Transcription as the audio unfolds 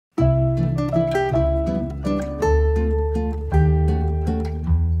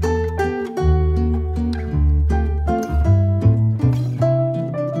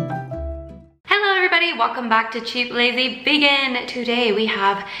back to Cheap Lazy Vegan. Today we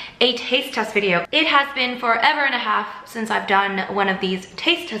have a taste test video. It has been forever and a half since I've done one of these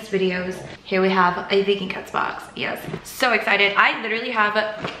taste test videos. Here we have a Vegan Cuts box. Yes, so excited. I literally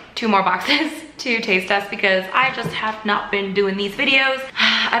have 2 more boxes to taste test because I just have not been doing these videos.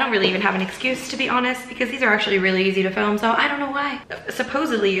 I don't really even have an excuse, to be honest, because these are actually really easy to film, so I don't know why.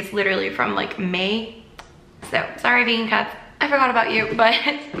 Supposedly it's literally from like May. So sorry, Vegan Cuts, I forgot about you, but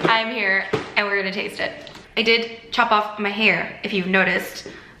I'm here and we're gonna taste it. I did chop off my hair, if you've noticed.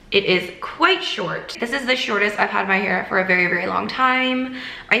 It is quite short. This is the shortest I've had my hair for a very, very long time.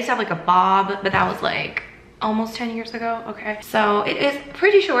 I used to have like a bob, but that was like almost 10 years ago, okay? So it is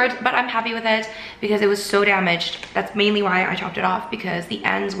pretty short, but I'm happy with it because it was so damaged. That's mainly why I chopped it off, because the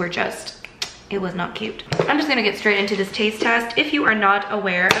ends were just, it was not cute. I'm just gonna get straight into this taste test. If you are not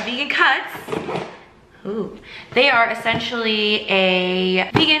aware of Vegan Cuts, ooh, they are essentially a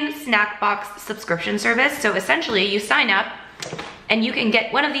vegan snack box subscription service. So essentially you sign up and you can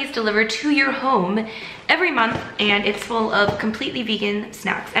get one of these delivered to your home every month, and it's full of completely vegan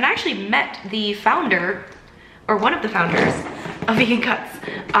snacks. And I actually met the founder, or one of the founders of Vegan Cuts,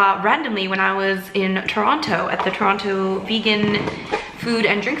 randomly when I was in Toronto at the Toronto Vegan Food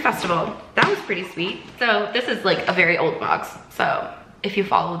and Drink Festival. That was pretty sweet. So this is like a very old box, so if you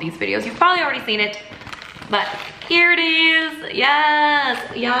follow these videos, you've probably already seen it. But here it is. Yes,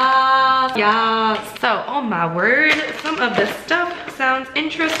 yes, yes. So, oh my word, some of this stuff sounds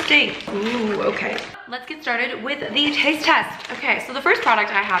interesting. Ooh, okay. Let's get started with the taste test. Okay, so the first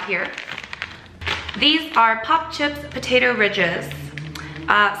product I have here, these are Pop Chips Potato Ridges.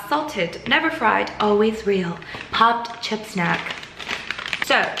 Salted, never fried, always real. Popped chip snack.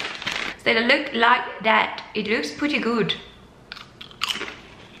 So they look like that. It looks pretty good.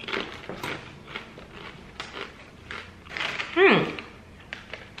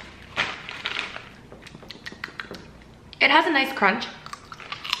 It has a nice crunch.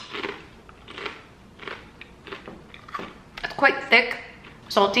 It's quite thick,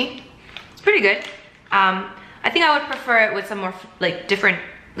 salty. It's pretty good. I think I would prefer it with some more like different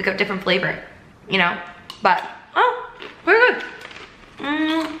flavor, you know. But oh, very good.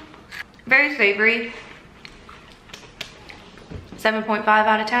 Very savory. 7.5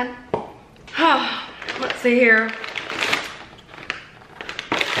 out of 10. Let's see here.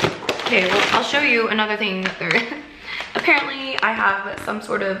 Okay, well, I'll show you another thing that there is. Apparently, I have some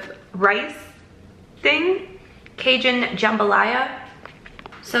sort of rice thing. Cajun jambalaya.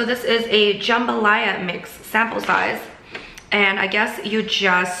 So this is a jambalaya mix sample size. And I guess you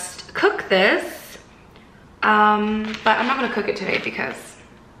just cook this. But I'm not gonna cook it today because,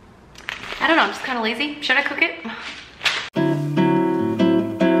 I don't know, I'm just kind of lazy. Should I cook it?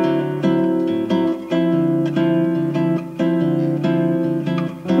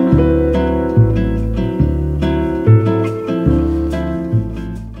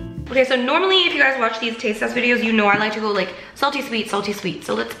 Okay, so normally if you guys watch these taste test videos, you know I like to go like salty sweet, salty sweet.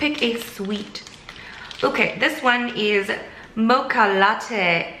 So let's pick a sweet. Okay, this one is Mocha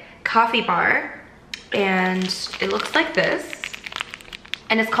Latte Coffee Bar, and it looks like this.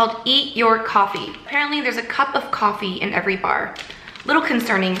 And it's called Eat Your Coffee. Apparently there's a cup of coffee in every bar. A little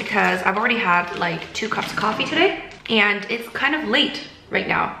concerning because I've already had like 2 cups of coffee today, and it's kind of late right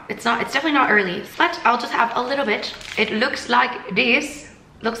now. It's definitely not early, but I'll just have a little bit. It looks like this.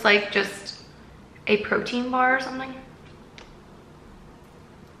 Looks like just a protein bar or something.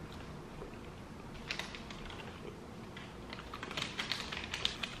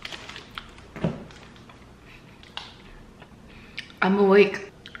 I'm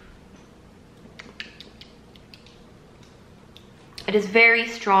awake. It is very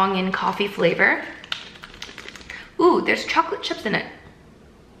strong in coffee flavor. Ooh, there's chocolate chips in it.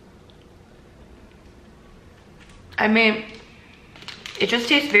 I mean, it just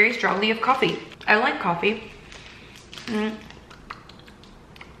tastes very strongly of coffee. I like coffee.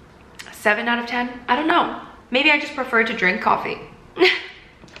 7 out of 10? I don't know. Maybe I just prefer to drink coffee.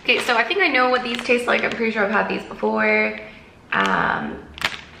 Okay, so I think I know what these taste like. I'm pretty sure I've had these before.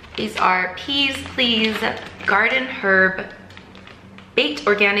 These are Peas Please Garden Herb Baked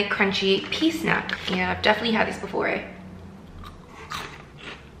Organic Crunchy Pea Snack. Yeah, I've definitely had these before.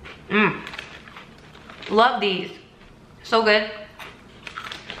 Love these. So good.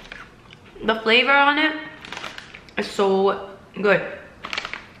 The flavor on it is so good.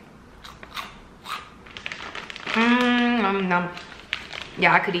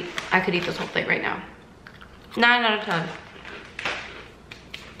 Yeah, I could eat this whole thing right now. 9 out of 10.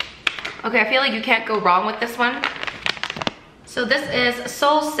 Okay, I feel like you can't go wrong with this one. So this is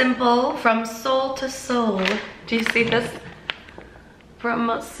Soul Simple from Soul to Soul. Do you see this?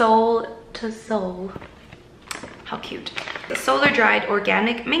 From Soul to Soul. How cute. The solar dried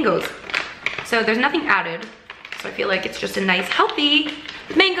organic mangoes. So there's nothing added. So I feel like it's just a nice healthy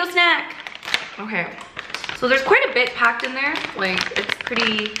mango snack. Okay, so there's quite a bit packed in there. Like it's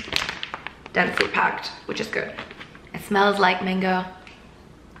pretty densely packed, which is good. It smells like mango.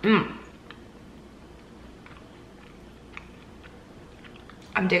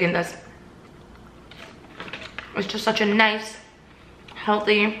 I'm digging this. It's just such a nice,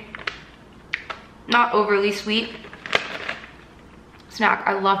 healthy, not overly sweet snack.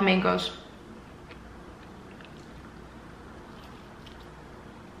 I love mangoes.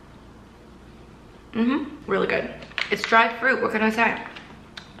 Really good. It's dried fruit, what can I say?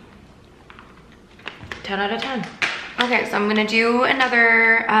 10 out of 10. Okay, so I'm gonna do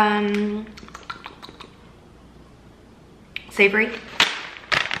another savory.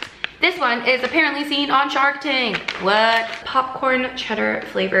 This one is apparently seen on Shark Tank. What? Popcorn cheddar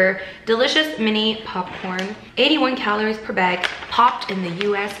flavor. Delicious mini popcorn. 81 calories per bag. Popped in the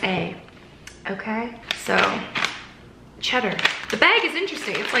USA. Okay, so cheddar. The bag is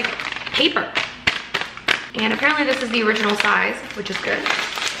interesting. It's like paper. And apparently this is the original size, which is good.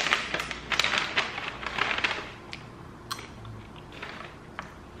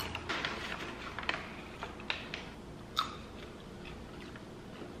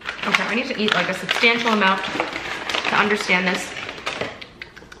 Okay, I need to eat like a substantial amount to understand this.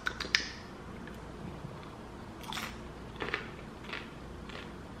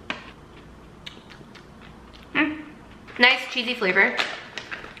 Nice cheesy flavor.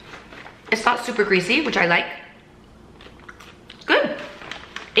 It's not super greasy, which I like. Good.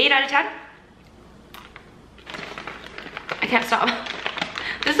 8 out of 10. I can't stop.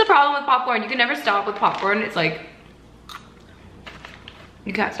 This is the problem with popcorn. You can never stop with popcorn. It's like,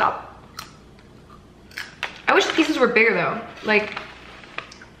 you can't stop. I wish the pieces were bigger though. Like,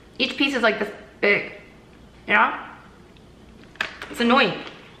 each piece is like this big, you know? It's annoying.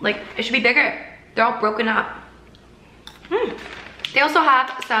 Like, it should be bigger. They're all broken up. They also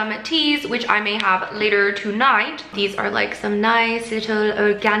have some teas, which I may have later tonight. These are like some nice little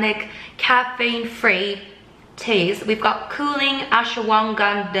organic caffeine-free teas. We've got cooling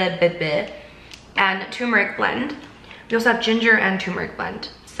ashwagandha de bebe and turmeric blend. We also have ginger and turmeric blend.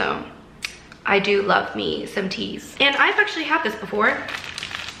 So I do love me some teas. And I've actually had this before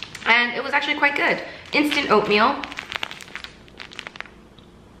and it was actually quite good. Instant oatmeal.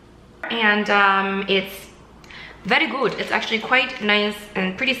 And it's very good. It's actually quite nice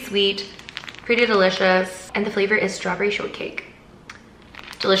and pretty sweet, pretty delicious. And the flavor is strawberry shortcake.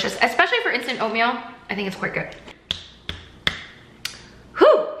 Delicious, especially for instant oatmeal. I think it's quite good.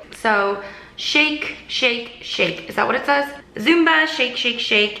 Whew! So shake, shake, shake. Is that what it says? Zumba, shake, shake,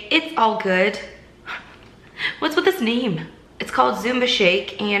 shake. It's all good. What's with this name? It's called Zumba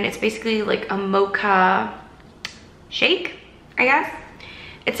Shake and it's basically like a mocha shake, I guess.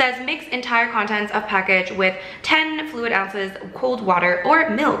 It says mix entire contents of package with 10 fluid ounces of cold water or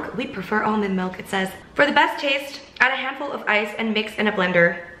milk. We prefer almond milk, it says. For the best taste, add a handful of ice and mix in a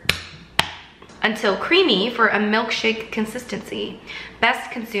blender until creamy for a milkshake consistency. Best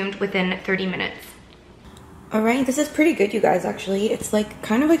consumed within 30 minutes. All right, this is pretty good, you guys, actually. It's like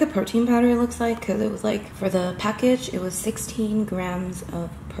kind of like a protein powder, it looks like, because it was like, for the package, it was 16 grams of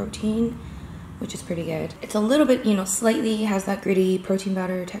protein, which is pretty good. It's a little bit, you know, slightly has that gritty protein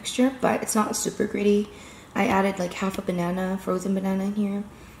powder texture, but it's not super gritty. I added like half a banana, frozen banana in here.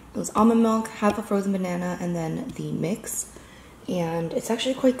 It was almond milk, half a frozen banana, and then the mix. And it's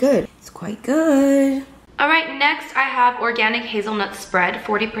actually quite good. It's quite good. All right, next I have organic hazelnut spread,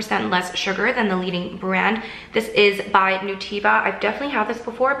 40% less sugar than the leading brand. This is by Nutiva. I've definitely had this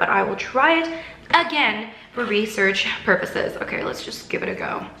before, but I will try it again for research purposes. Okay, let's just give it a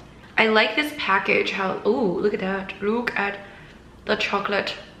go. I like this package, how, ooh, look at that. Look at the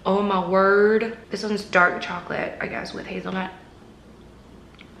chocolate. Oh my word. This one's dark chocolate, I guess, with hazelnut.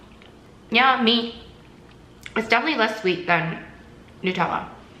 Yeah, me. It's definitely less sweet than Nutella.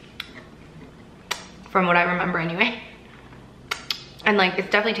 From what I remember anyway. And like, it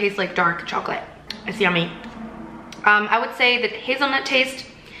definitely tastes like dark chocolate. It's yummy. I would say that hazelnut taste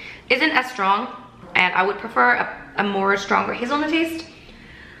isn't as strong, and I would prefer a more stronger hazelnut taste.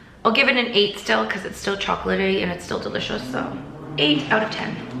 I'll give it an 8 still because it's still chocolatey and it's still delicious, so 8 out of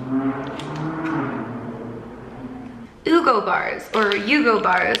 10. Ugo bars or Yugo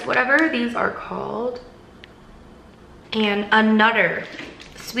bars, whatever these are called. And another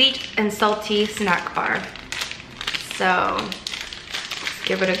sweet and salty snack bar. So let's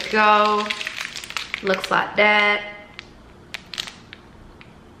give it a go. Looks like that.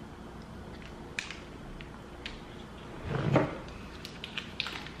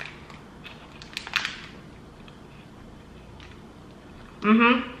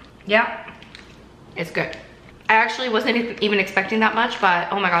 Yeah, it's good. I actually wasn't even expecting that much, but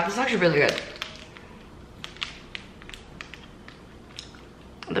oh my god, this is actually really good.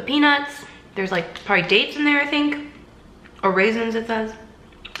 The peanuts, there's like probably dates in there, I think, or raisins it says.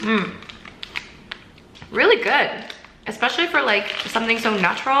 Really good, especially for like something so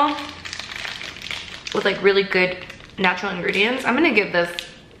natural with like really good natural ingredients. I'm gonna give this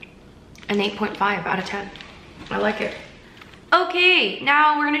an 8.5 out of 10. I like it. Okay,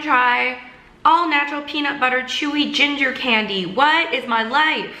 now we're gonna try all natural peanut butter chewy ginger candy. What is my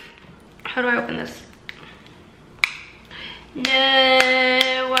life? How do I open this?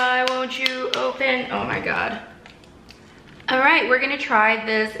 No, why won't you open? Oh my god. All right, we're gonna try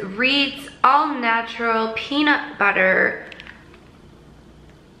this Reed's all natural peanut butter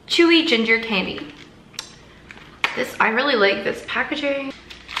chewy ginger candy. This, I really like this packaging,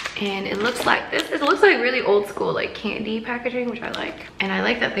 and it looks like this. It looks like really old school like candy packaging, which I like. And I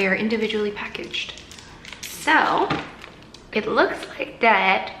like that they are individually packaged. So it looks like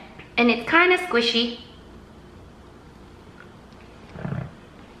that, and it's kind of squishy.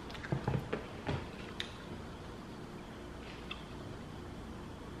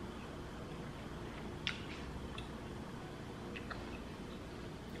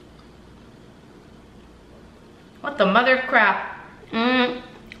 What the mother of crap?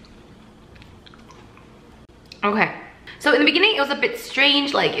 Okay, so in the beginning it was a bit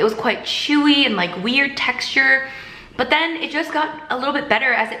strange, like it was quite chewy and like weird texture, but then it just got a little bit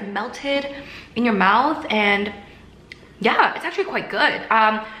better as it melted in your mouth, and yeah, it's actually quite good.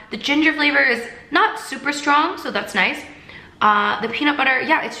 The ginger flavor is not super strong, so that's nice. The peanut butter,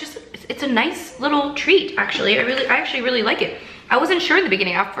 yeah, it's a nice little treat actually. I actually really like it. I wasn't sure in the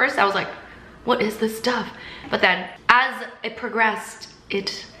beginning. At first I was like, what is this stuff? But then as it progressed,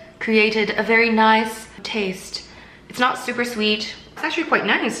 it created a very nice taste. It's not super sweet. It's actually quite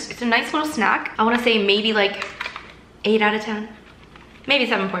nice. It's a nice little snack. I want to say maybe like 8 out of 10. Maybe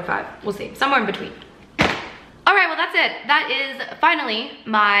 7.5. We'll see. Somewhere in between. All right, well that's it. That is finally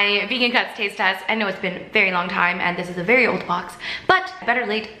my Vegan Cuts taste test. I know it's been a very long time and this is a very old box, but better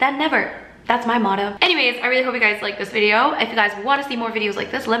late than never. That's my motto. Anyways, I really hope you guys like this video. If you guys want to see more videos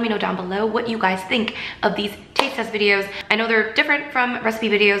like this, let me know down below what you guys think of these taste test videos. I know they're different from recipe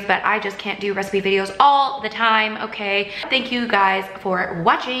videos, but I just can't do recipe videos all the time, okay? Thank you guys for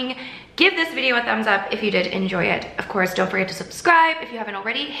watching. Give this video a thumbs up if you did enjoy it. Of course, don't forget to subscribe if you haven't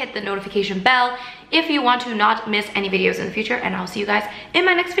already. Hit the notification bell if you want to not miss any videos in the future, and I'll see you guys in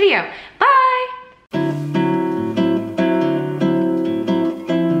my next video. Bye!